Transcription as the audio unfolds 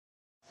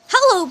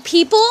Hello,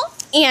 people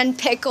and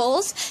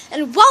pickles,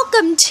 and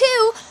welcome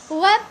to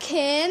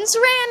Webkinz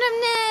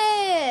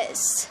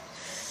randomness.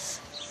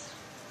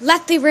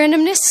 Let the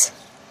randomness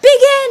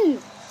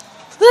begin.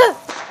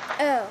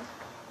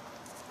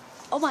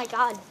 Oh my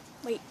God!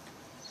 Wait,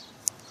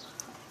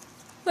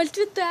 what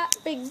did that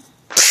big? You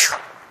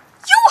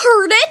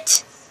heard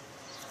it.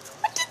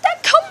 Where did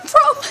that come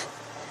from?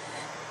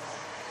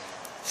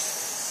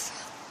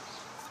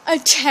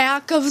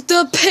 Attack of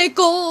the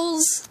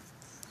pickles.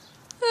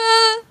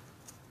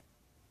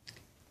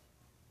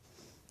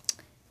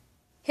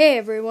 Hey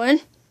everyone,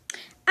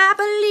 I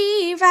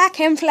believe I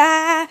can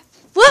fly.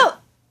 Whoa!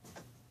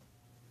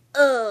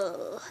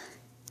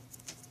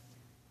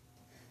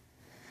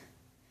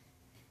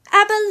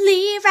 I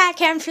believe I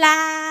can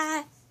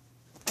fly.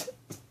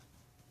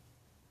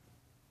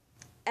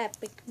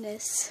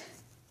 Epicness.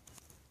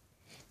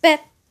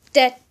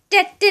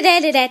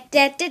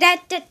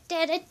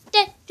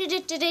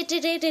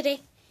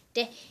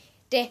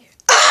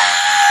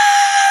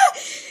 Ah!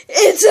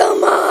 It's a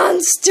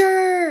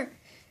monster!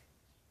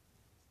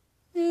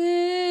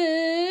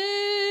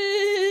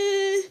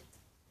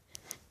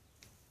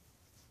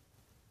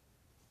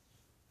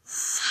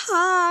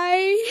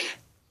 Hi.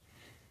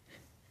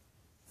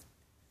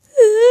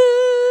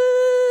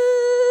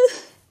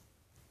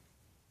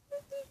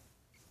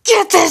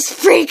 Get this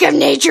freak of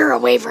nature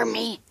away from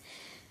me.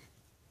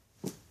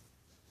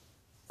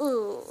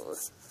 Ooh.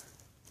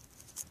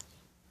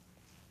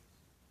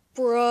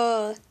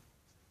 Bruh.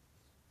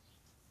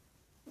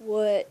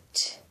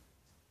 What?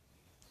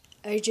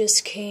 I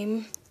just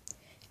came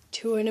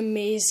to an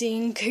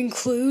amazing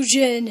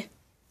conclusion.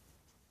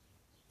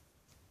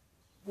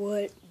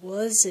 What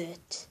was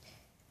it?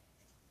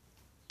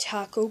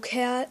 Taco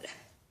Cat?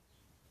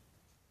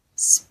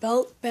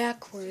 Spelt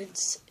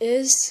backwards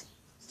is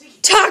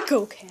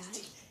Taco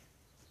Cat.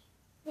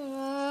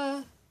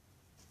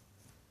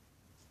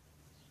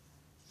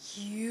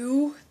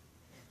 You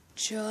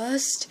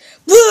just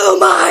blew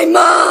my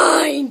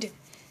mind!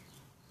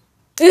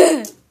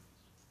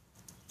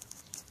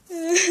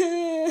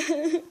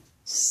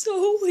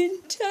 So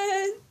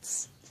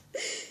intense.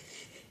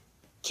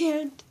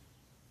 Can't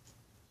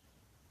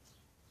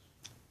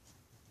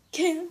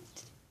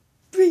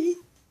breathe.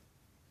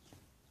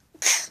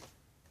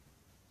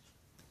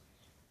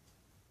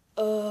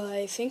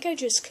 I think I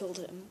just killed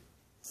him.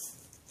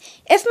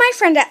 If my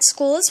friend at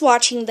school is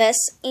watching this,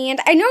 and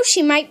I know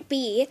she might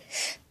be,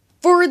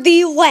 for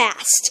the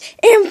last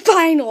and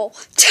final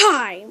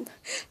time,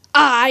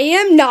 I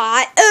am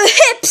not a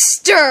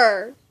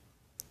hipster!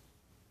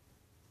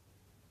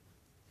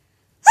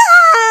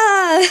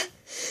 Ah!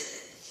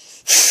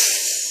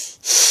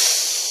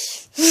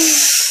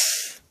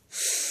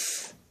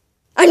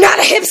 I'm not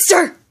a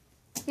hipster!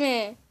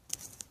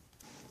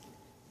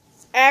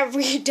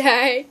 Every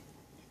day.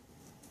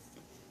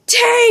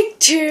 Take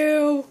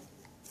two.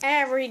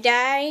 Every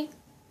day,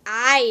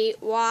 I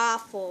eat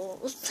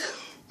waffles.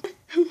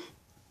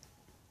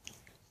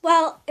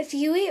 Well, if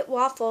you eat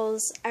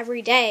waffles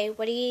every day,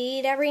 what do you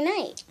eat every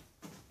night?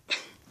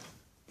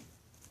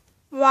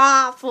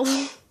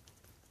 Waffles.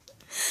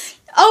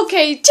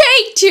 Okay,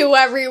 take two,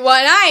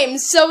 everyone. I am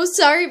so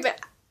sorry, but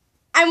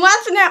I'm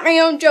laughing at my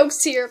own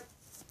jokes here.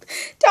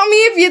 Tell me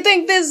if you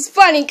think this is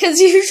funny, because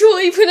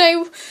usually when I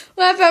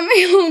laugh at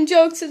my own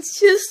jokes, it's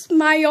just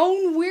my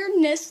own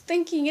weirdness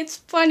thinking it's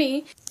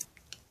funny.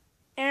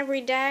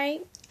 Every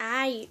day,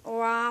 I eat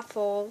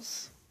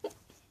waffles.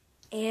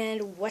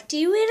 And what do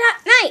you eat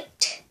at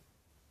night?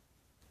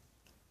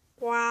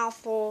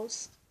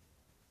 Waffles.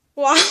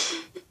 Waffles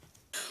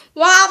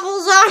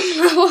are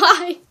my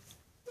life.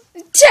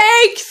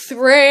 Take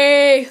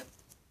three.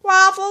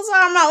 Waffles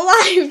are my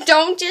life,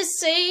 don't you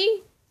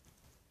see?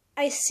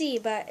 I see,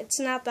 but it's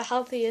not the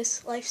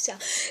healthiest lifestyle.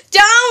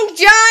 Don't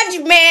judge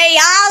me!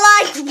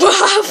 I like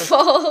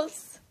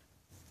waffles!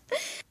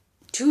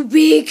 To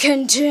be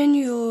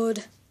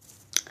continued.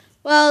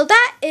 Well,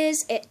 that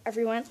is it,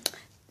 everyone.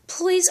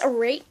 Please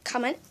rate,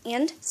 comment,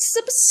 and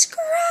subscribe.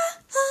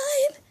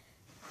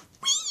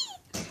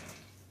 Whee!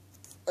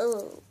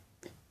 Oh.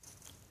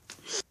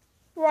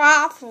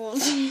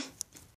 Waffles.